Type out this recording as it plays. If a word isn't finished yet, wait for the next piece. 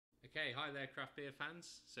Okay, hi there craft beer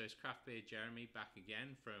fans. So it's Craft Beer Jeremy back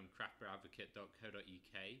again from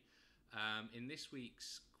craftbeeradvocate.co.uk. In this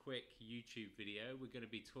week's quick YouTube video, we're going to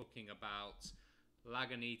be talking about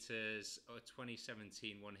Lagunitas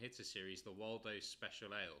 2017 One Hitter Series, the Waldo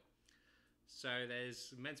Special Ale. So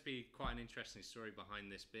there's meant to be quite an interesting story behind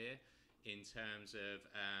this beer in terms of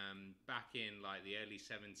back in like the early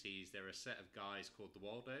 70s, there were a set of guys called the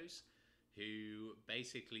Waldos who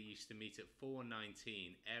basically used to meet at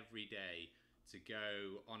 4:19 every day to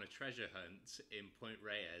go on a treasure hunt in Point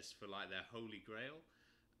Reyes for like their holy grail,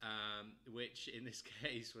 which in this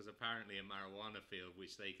case was apparently a marijuana field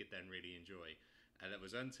which they could then really enjoy, and that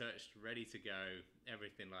was untouched, ready to go,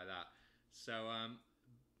 everything like that. So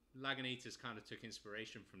Lagunitas kind of took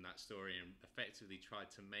inspiration from that story and effectively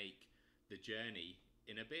tried to make the journey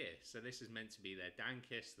in a beer. So this is meant to be their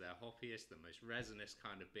dankest, their hoppiest, the most resinous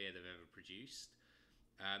kind of beer they've ever produced.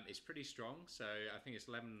 It's pretty strong, so I think it's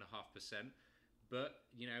 11.5%. But,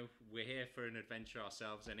 you know, we're here for an adventure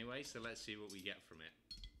ourselves anyway, so let's see what we get from it.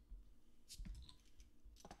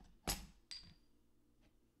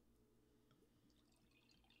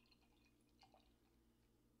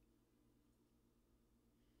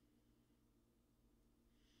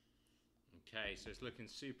 Okay, so it's looking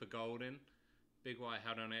super golden. Big white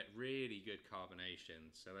head on it, really good carbonation.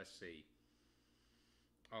 So let's see.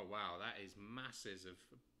 Oh wow, that is masses of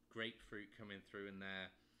grapefruit coming through in there.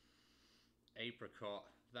 Apricot,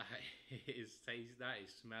 that is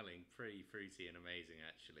smelling pretty fruity and amazing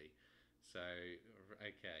actually. So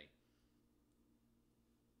okay.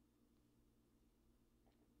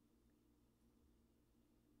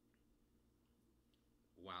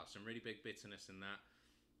 Wow, some really big bitterness in that.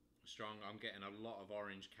 Strong. I'm getting a lot of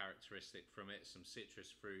orange characteristic from it, some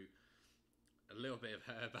citrus fruit, a little bit of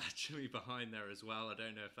herb actually behind there as well. I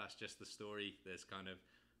don't know if that's just the story that's kind of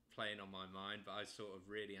playing on my mind, but I sort of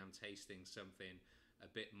really am tasting something a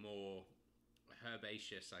bit more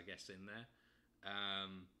herbaceous, I guess, in there.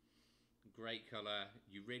 Great colour.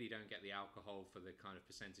 You really don't get the alcohol for the kind of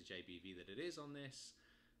percentage ABV that it is on this.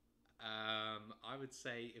 I would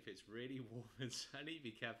say if it's really warm and sunny, be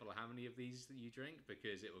careful how many of these that you drink,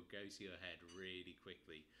 because it will go to your head really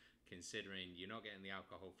quickly, considering you're not getting the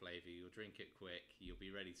alcohol flavour. You'll drink it quick, you'll be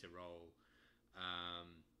ready to roll. I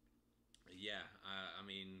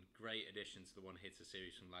mean, great addition to the One Hitter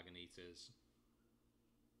series from Lagunitas.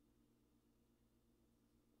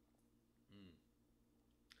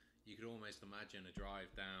 You could almost imagine a drive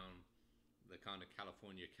down the kind of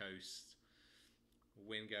California coast,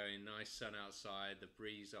 wind going, nice sun outside, the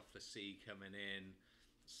breeze off the sea coming in,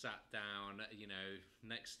 sat down, you know,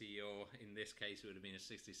 next to your, in this case it would have been a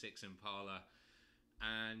 66 Impala,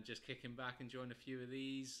 and just kicking back, enjoying a few of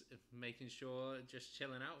these, making sure, just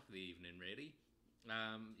chilling out for the evening really.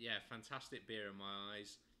 Yeah, fantastic beer in my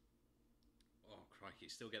eyes. Oh crikey, you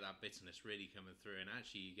still get that bitterness really coming through, and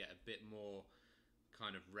actually you get a bit more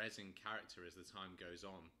kind of resin character as the time goes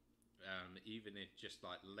on. Even if just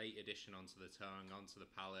like late addition onto the tongue, onto the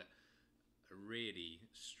palate, a really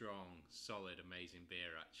strong, solid, amazing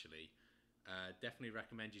beer actually. Definitely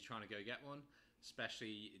recommend you trying to go get one,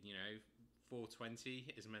 especially, you know, 420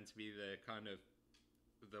 is meant to be the kind of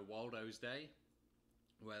the Waldo's day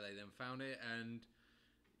where they then found it, and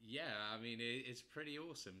yeah, I mean it's pretty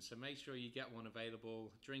awesome. So make sure you get one available,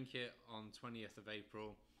 drink it on 20th of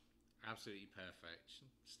April. Absolutely perfect,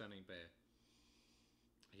 stunning beer.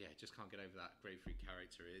 Yeah, just can't get over that grapefruit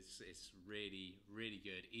character. It's really, really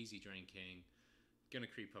good, easy drinking, gonna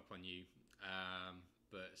creep up on you,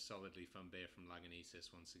 but solidly fun beer from Lagunitas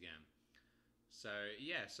once again. So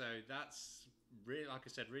yeah, so that's really, like I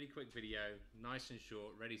said, really quick video, nice and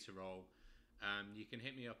short, ready to roll. You can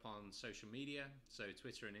hit me up on social media. So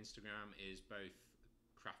Twitter and Instagram is both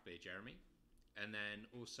Craft Beer Jeremy, and then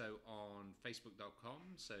also on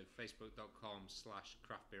Facebook.com. So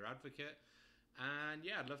Facebook.com/craftbeeradvocate. And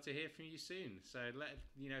yeah, I'd love to hear from you soon. So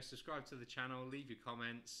subscribe to the channel, leave your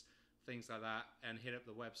comments, things like that, and hit up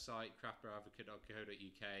the website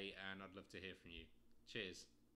craftbeeradvocate.co.uk, and I'd love to hear from you. Cheers.